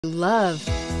Love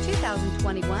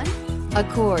 2021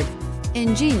 Accord.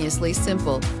 Ingeniously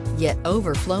simple, yet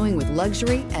overflowing with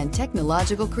luxury and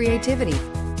technological creativity.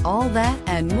 All that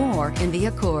and more in the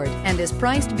Accord, and is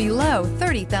priced below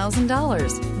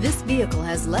 $30,000. This vehicle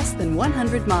has less than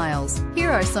 100 miles.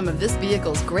 Here are some of this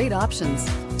vehicle's great options: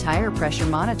 tire pressure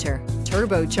monitor,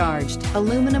 turbocharged,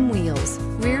 aluminum wheels,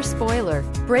 rear spoiler,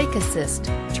 brake assist,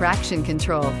 traction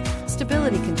control,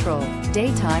 stability control,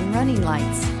 daytime running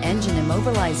lights, engine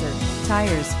immobilizer,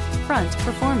 tires, front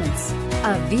performance.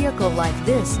 A vehicle like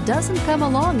this doesn't come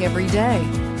along every day.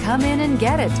 Come in and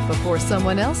get it before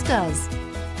someone else does.